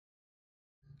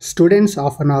Students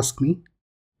often ask me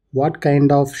what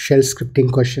kind of shell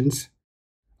scripting questions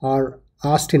are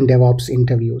asked in DevOps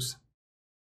interviews.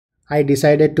 I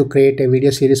decided to create a video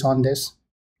series on this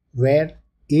where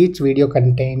each video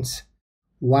contains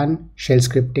one shell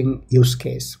scripting use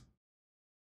case.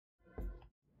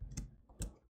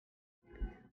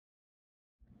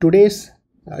 Today's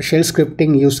shell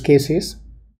scripting use case is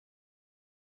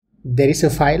there is a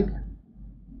file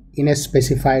in a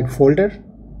specified folder.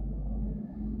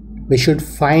 We should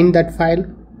find that file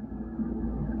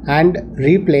and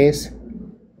replace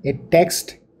a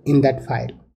text in that file.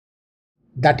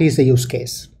 That is the use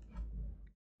case.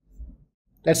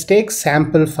 Let's take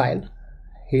sample file.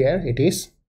 Here it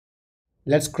is.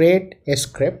 Let's create a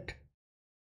script.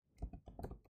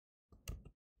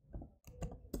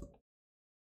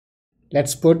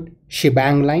 Let's put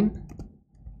shebang line.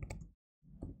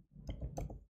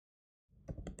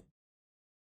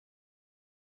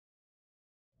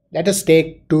 Let us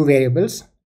take two variables.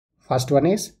 First one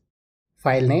is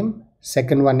file name,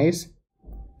 second one is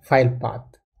file path.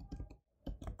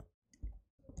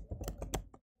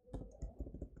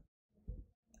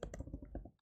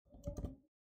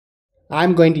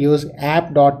 I'm going to use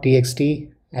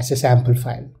app.txt as a sample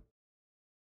file.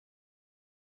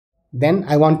 Then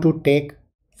I want to take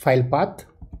file path.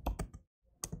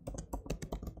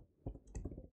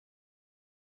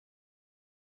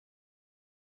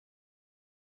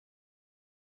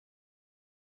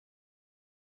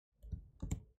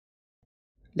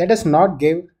 Let us not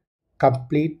give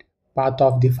complete path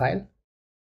of the file.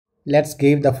 Let's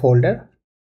give the folder.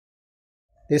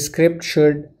 This script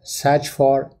should search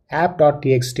for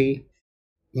app.txt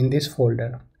in this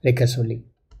folder recursively.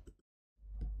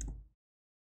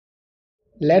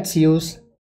 Let's use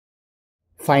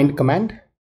find command.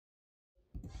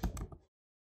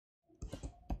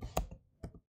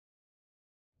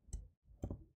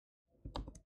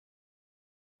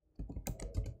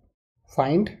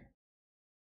 Find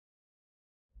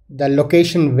the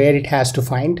location where it has to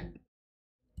find.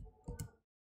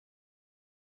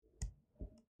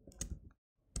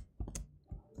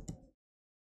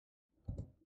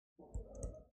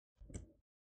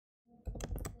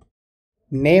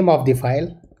 Name of the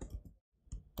file,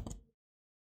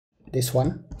 this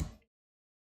one.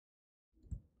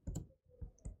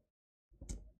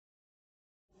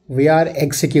 We are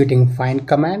executing find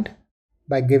command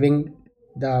by giving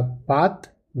the path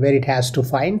where it has to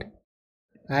find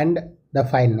and the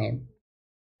file name.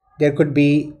 There could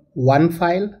be one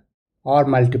file or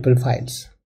multiple files.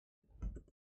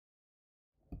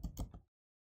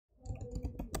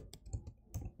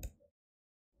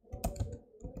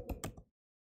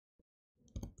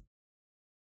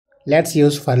 Let's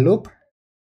use for loop.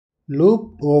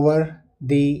 Loop over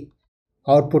the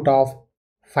output of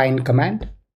find command.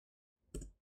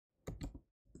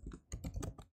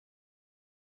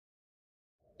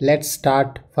 Let's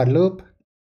start for loop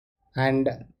and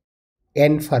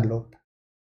end for loop.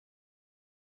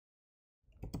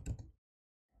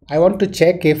 I want to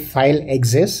check if file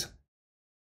exists,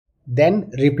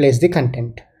 then replace the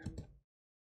content.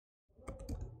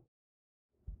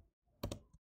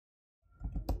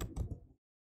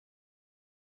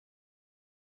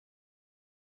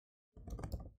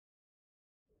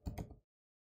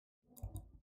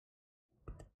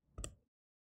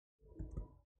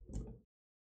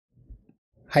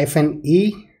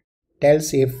 -e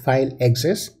tells if file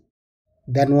exists,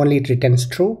 then only it returns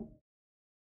true.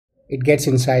 It gets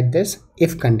inside this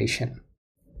if condition.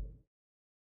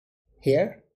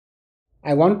 Here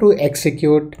I want to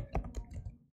execute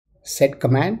set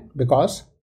command because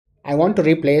I want to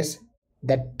replace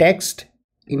the text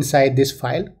inside this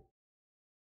file.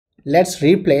 Let's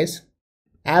replace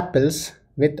apples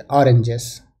with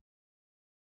oranges.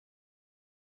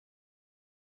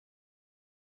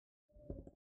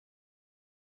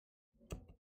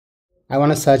 I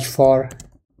want to search for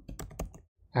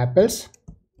apples,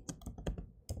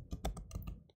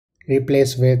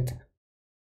 replace with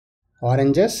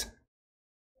oranges.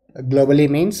 Globally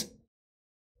means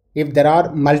if there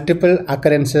are multiple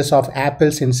occurrences of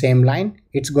apples in same line,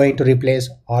 it's going to replace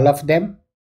all of them.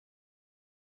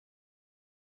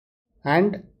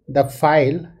 And the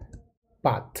file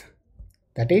path,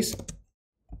 that is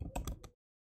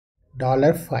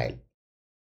 $file.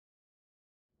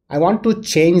 I want to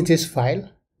change this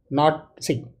file,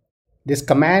 this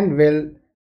command will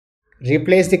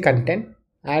replace the content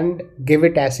and give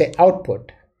it as a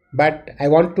output, but I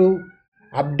want to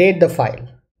update the file.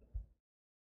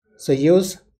 So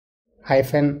use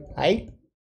 -i.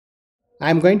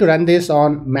 I'm going to run this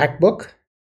on MacBook.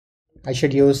 I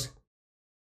should use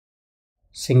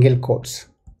single quotes.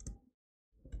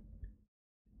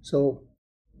 So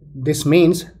this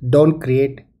means don't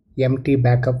create empty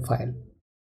backup file.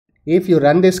 If you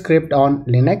run this script on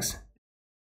Linux,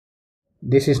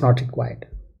 this is not required.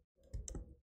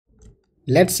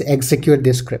 Let's execute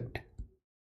this script.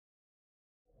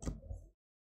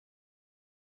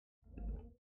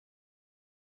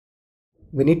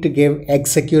 We need to give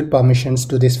execute permissions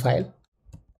to this file.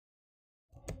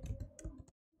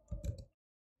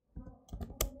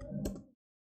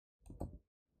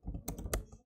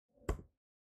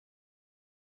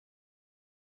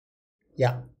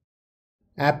 Yeah,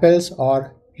 apples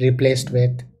are replaced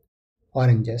with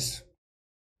oranges.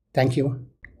 Thank you.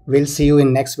 We'll see you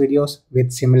in next videos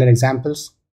with similar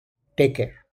examples. Take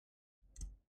care.